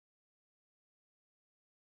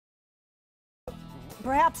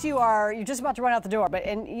perhaps you're just about to run out the door, but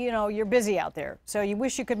you're busy out there. So you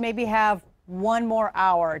wish you could maybe have one more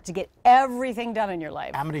hour to get everything done in your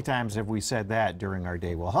life. How many times have we said that during our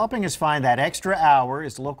day? Well, helping us find that extra hour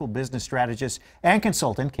is local business strategist and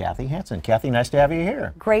consultant Kathy Hansen. Kathy, nice to have you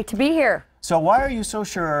here. Great to be here. So why are you so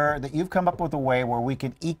sure that you've come up with a way where we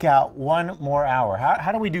can eke out one more hour?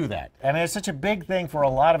 How do we do that? I mean, it's such a big thing for a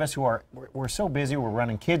lot of us we're so busy. We're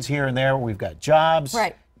running kids here and there. We've got jobs.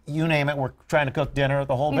 Right. You name it. We're trying to cook dinner,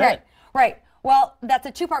 the whole bit. Right. Right. Well, that's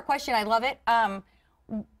a two-part question. I love it.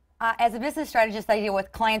 As a business strategist, I deal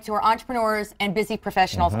with clients who are entrepreneurs and busy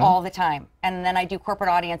professionals all the time. And then I do corporate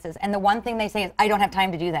audiences. And the one thing they say is, I don't have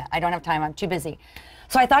time to do that. I don't have time. I'm too busy.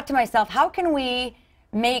 So I thought to myself, how can we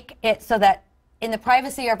make it so that in the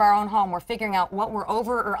privacy of our own home, we're figuring out what we're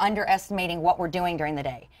over or underestimating what we're doing during the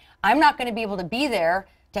day. I'm not going to be able to be there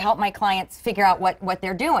to help my clients figure out what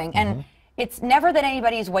they're doing. And it's never that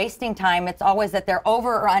anybody's wasting time. It's always that they're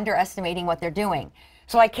over or underestimating what they're doing.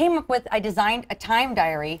 So I designed a time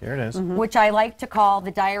diary, there it is. Which I like to call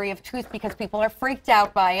the Diary of Truth because people are freaked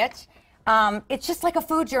out by it. It's just like a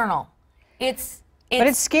food journal. But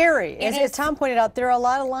it's scary. As Tom pointed out, there are a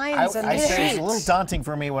lot of lines on the sheets. It's a little daunting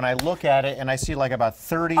for me when I look at it and I see like about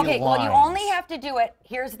 30 lines. Okay, well, you only have to do it.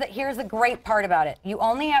 Here's the great part about it. You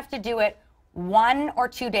only have to do it 1 or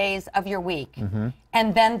 2 days of your week.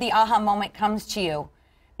 And then the aha moment comes to you.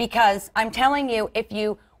 Because I'm telling you,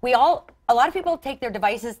 a lot of people take their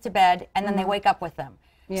devices to bed and then they wake up with them.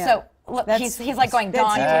 Yeah. So look, he's like going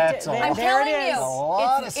dawn. I'm telling you, a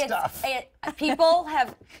lot of stuff. People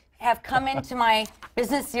have come into my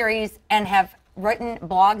business series and have written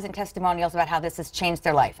blogs and testimonials about how this has changed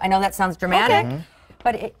their life. I know that sounds dramatic,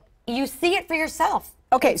 but you see it for yourself.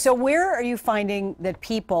 Okay, so where are you finding that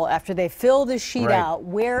people, after they fill this sheet out,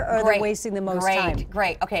 where are they wasting the most time?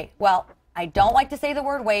 Great. Okay, well, I don't like to say the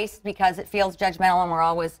word waste because it feels judgmental and we're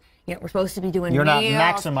always, we're supposed to be doing You're not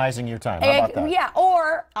maximizing your time. How about that? Yeah,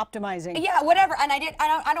 or optimizing. Yeah, whatever. And I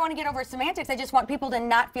don't want to get over semantics. I just want people to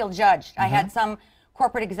not feel judged. I had some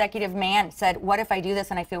corporate executive man said, what if I do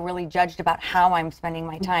this and I feel really judged about how I'm spending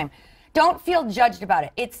my time? Don't feel judged about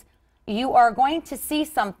it. You are going to see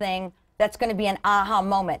something that's going to be an aha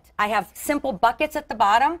moment. I have simple buckets at the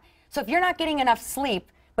bottom. So if you're not getting enough sleep,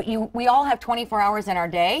 but we all have 24 hours in our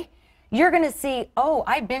day, you're going to see, oh,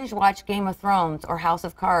 I binge watched Game of Thrones or House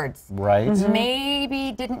of Cards. Right.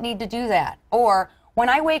 Maybe didn't need to do that. Or when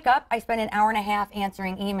I wake up, I spend an hour and a half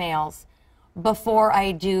answering emails before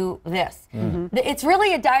I do this. It's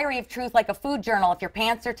really a diary of truth, like a food journal. If your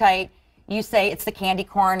pants are tight, you say it's the candy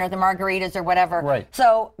corn or the margaritas or whatever. Right.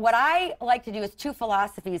 So what I like to do is two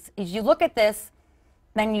philosophies. Is you look at this,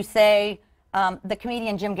 then you say, the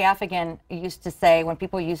comedian Jim Gaffigan used to say, when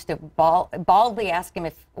people used to baldly ask him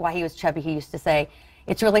why he was chubby, he used to say,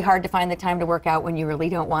 it's really hard to find the time to work out when you really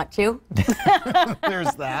don't want to.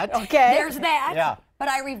 There's that. Okay. There's that. Yeah. But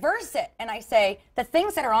I reverse it and I say, the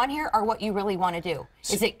things that are on here are what you really want to do.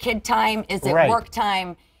 Is it kid time? Is it work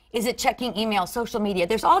time? Is it checking email, social media?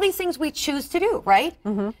 There's all these things we choose to do, right?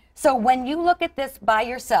 So when you look at this by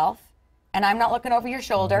yourself, and I'm not looking over your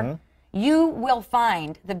shoulder, you will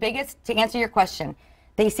find the biggest, to answer your question,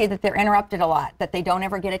 they say that they're interrupted a lot, that they don't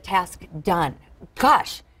ever get a task done.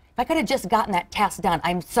 Gosh, if I could have just gotten that task done,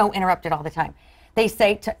 I'm so interrupted all the time. They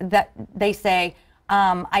say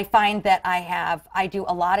I find that I do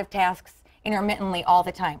a lot of tasks intermittently all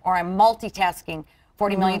the time, or I'm multitasking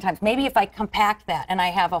 40 million times. Maybe if I compact that and I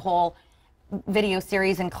have a whole video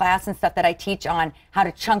series and class and stuff that I teach on how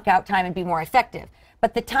to chunk out time and be more effective.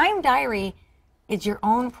 But the time diary is your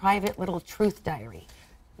own private little truth diary.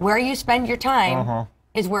 Where you spend your time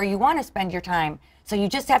is where you want to spend your time. So you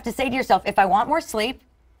just have to say to yourself, if I want more sleep,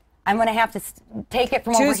 I'm going to have to take it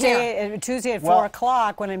from over here. Tuesday at 4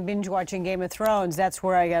 o'clock when I'm binge watching Game of Thrones, that's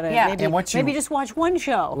where I got to maybe just watch one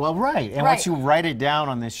show. Well, right. And once you write it down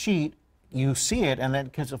on this sheet, you see it, and then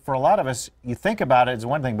because for a lot of us, you think about it as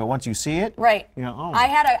one thing, but once you see it, you know, oh. I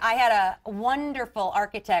had a wonderful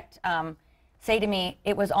architect say to me,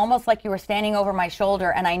 it was almost like you were standing over my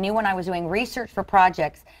shoulder, and I knew when I was doing research for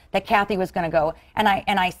projects that Kathy was going to go, and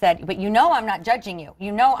I said, but you know I'm not judging you.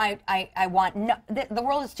 You know I want, no, the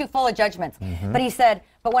world is too full of judgments. But he said,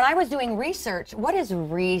 but when I was doing research, what is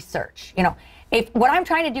research? You know, what I'm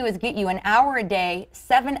trying to do is get you an hour a day,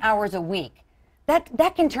 7 hours a week.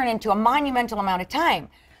 That can turn into a monumental amount of time.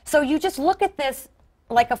 So you just look at this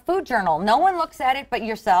like a food journal. No one looks at it but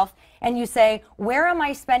yourself, and you say, where am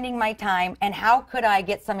I spending my time and how could I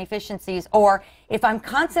get some efficiencies? Or if I'm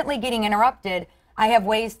constantly getting interrupted, I have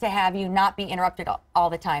ways to have you not be interrupted all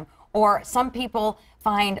the time. Or some people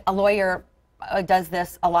find a lawyer does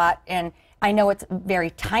this a lot, and I know it's very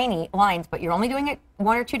tiny lines, but you're only doing it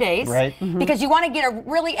 1 or 2 days. Right. Because you want to get a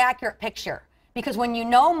really accurate picture. Because when you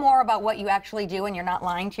know more about what you actually do and you're not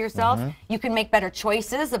lying to yourself, you can make better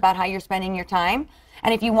choices about how you're spending your time.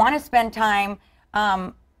 And if you want to spend time,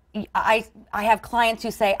 I have clients who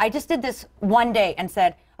say, I just did this one day and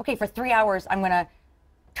said, okay, for 3 hours, I'm going to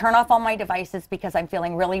turn off all my devices because I'm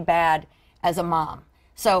feeling really bad as a mom.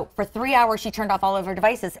 So for 3 hours, she turned off all of her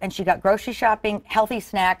devices and she got grocery shopping, healthy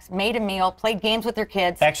snacks, made a meal, played games with her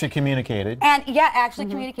kids. Actually communicated. And yeah, actually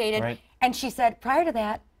communicated. Right. And she said prior to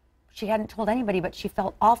that, she hadn't told anybody, but she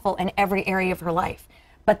felt awful in every area of her life.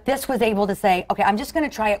 But this was able to say, okay, I'm just going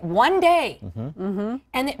to try it one day.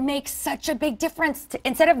 And it makes such a big difference.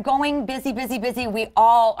 Instead of going busy, busy, busy, we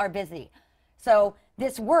all are busy. So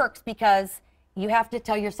this works because you have to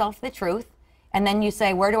tell yourself the truth. And then you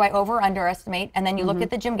say, where do I underestimate? And then you look at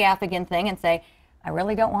the Jim Gaffigan thing and say, I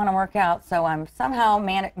really don't want to work out, so I'm somehow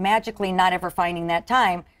magically not ever finding that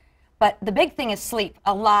time. But the big thing is sleep.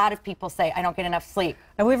 A lot of people say, I don't get enough sleep.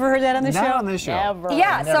 Have we ever heard that on the show? Not on this show. Never.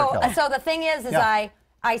 Yeah, Never so the thing is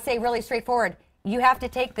I say really straightforward, you have to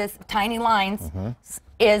take this tiny lines,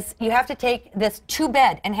 is you have to take this to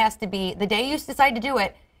bed, and has to be, the day you decide to do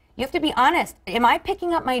it, you have to be honest. Am I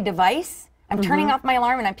picking up my device? I'm turning off my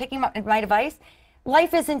alarm and I'm picking up my device.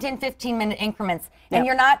 Life isn't in 15-minute increments, and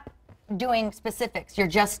you're not doing specifics. You're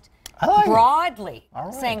just broadly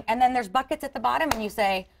saying, and then there's buckets at the bottom, and you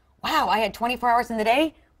say, wow, I had 24 hours in the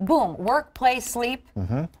day. Boom, work, play, sleep.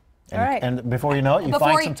 All right. And before you know it, you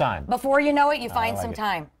find some time. Before you know it, you find some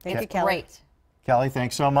time. Thank you, It's Kelly. great. Kelly,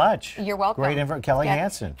 thanks so much. You're welcome. Great info. Kelly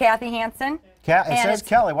Hansen. Kathy Hansen. It says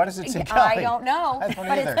Kelly. Why does it say Kelly? I don't know, I don't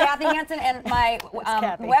but either. it's Kathy Hansen, and my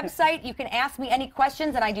Kathy. website, you can ask me any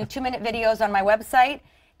questions, and I do 2-minute videos on my website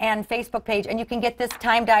and Facebook page, and you can get this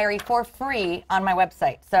time diary for free on my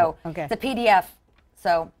website. So it's a PDF,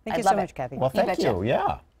 so Thank I you love so much, it. Kathy. Well, thank betcha. you.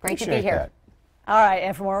 Yeah. Great to be Appreciate here. that. All right,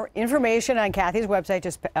 and for more information on Kathy's website,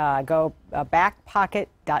 just go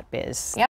backpocket.biz. Yep.